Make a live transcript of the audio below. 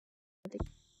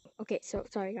Okay, so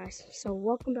sorry guys. So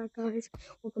welcome back guys.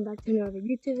 Welcome back to another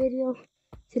YouTube video.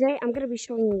 Today I'm gonna be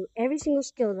showing you every single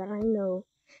skill that I know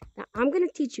that I'm gonna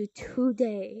teach you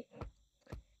today.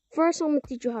 First I'm gonna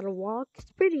teach you how to walk.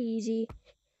 It's pretty easy.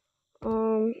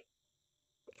 Um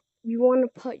you wanna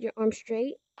put your arm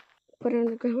straight, put it on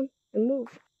the ground, and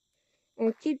move.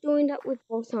 And keep doing that with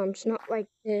both arms, not like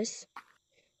this.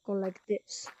 Go like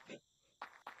this.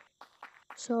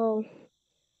 So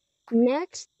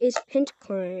next is pinch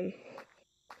climb.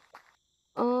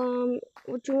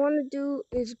 What you wanna do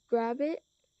is grab it,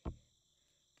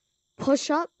 push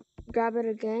up, grab it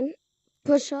again,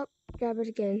 push up, grab it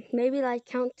again. Maybe like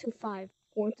count to 5.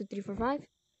 1, 2, 3, 4, 5.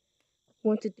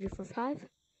 1, 2, 3, 4, 5.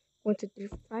 1, 2, 3,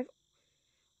 4, 5.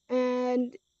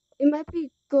 And it might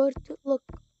be good to look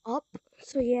up.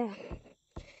 So yeah.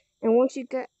 And once you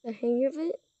get the hang of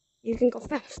it, you can go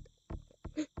fast.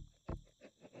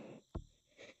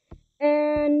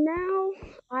 And now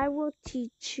I will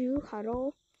teach you how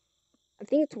to, I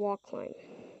think it's wall climb.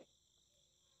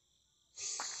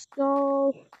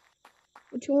 So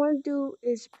what you want to do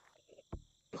is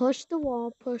push the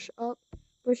wall, push up,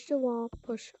 push the wall,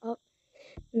 push up,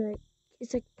 and like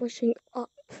it's like pushing up,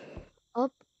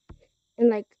 up, and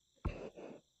like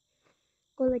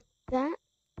go like that,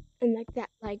 and like that,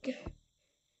 like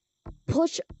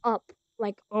push up,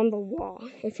 like on the wall,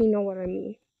 if you know what I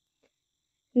mean.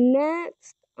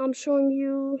 Next, I'm showing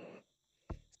you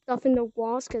stuff in the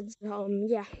walls, cause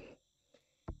yeah.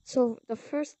 So the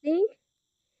first thing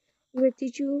I'm gonna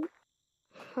teach you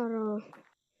how to,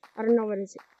 I don't know what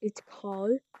it's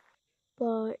called,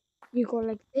 but you go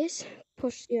like this,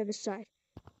 push the other side,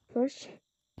 push,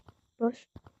 push,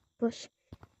 push.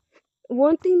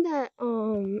 One thing that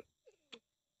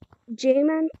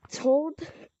J-Man told,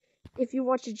 if you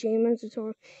watch a J-Man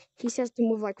tutorial, he says to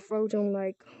move like Frozone,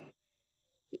 like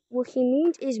what he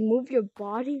means is move your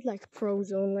body like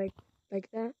Frozone, like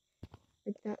that,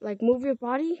 like that, like move your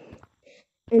body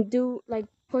and do like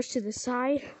push to the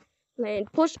side, and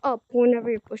push up whenever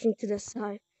you're pushing to the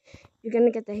side. You're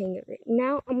gonna get the hang of it.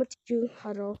 Now I'm gonna teach you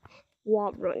how to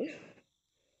wall run,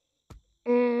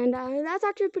 and that's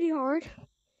actually pretty hard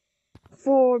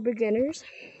for beginners.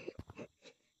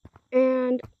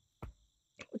 And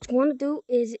what you want to do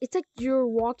is, it's like you're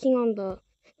walking on the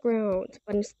ground,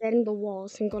 but instead in the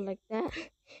walls, and go like that,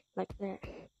 like that,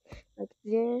 like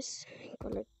this, go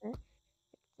like that,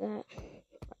 that,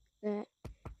 like that.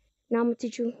 Now I'm gonna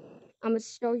teach you, I'm gonna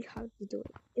show you how to do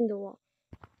it in the wall.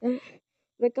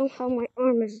 Look on how my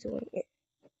arm is doing it.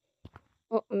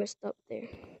 Oh, I messed up there.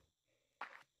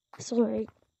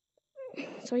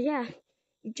 So yeah,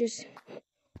 you just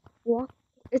walk.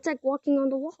 It's like walking on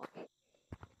the wall.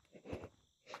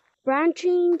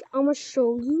 Branching, I'm gonna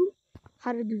show you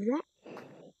how to do that.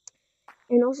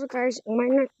 And also, guys, I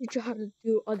might not teach you how to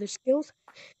do other skills,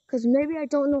 because maybe I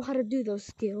don't know how to do those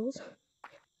skills.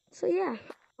 So yeah,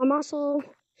 I'm also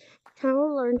trying to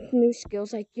learn new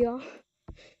skills like y'all.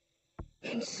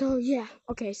 And so yeah,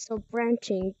 okay, so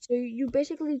branching. So you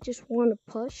basically just want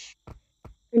to push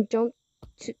and jump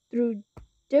through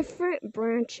different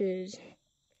branches,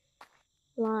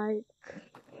 like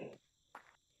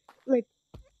like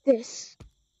this.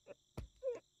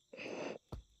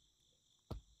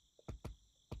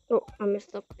 Oh, I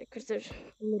messed up there because there's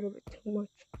a little bit too much.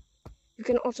 You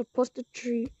can also push the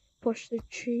trees.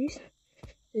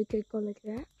 So you can go like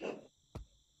that.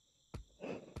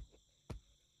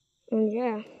 And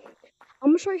yeah,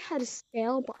 I'm gonna show you how to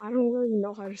scale, but I don't really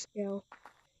know how to scale.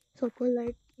 So go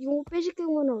like, you basically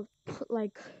wanna put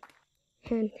like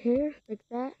hand here, like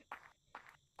that.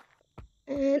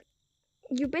 And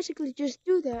you basically just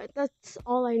do that. That's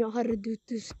all I know how to do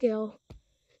to scale.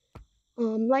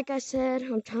 Like I said,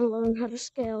 I'm trying to learn how to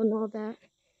scale and all that.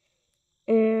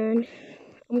 And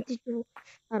I'm gonna teach you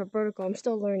how to vertical. I'm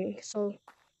still learning. So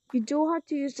you do have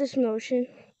to use this motion,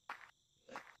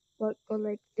 but go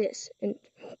like this and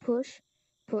push,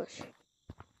 push.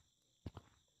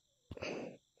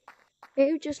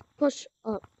 Maybe just push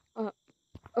up, up,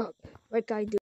 up, like I do.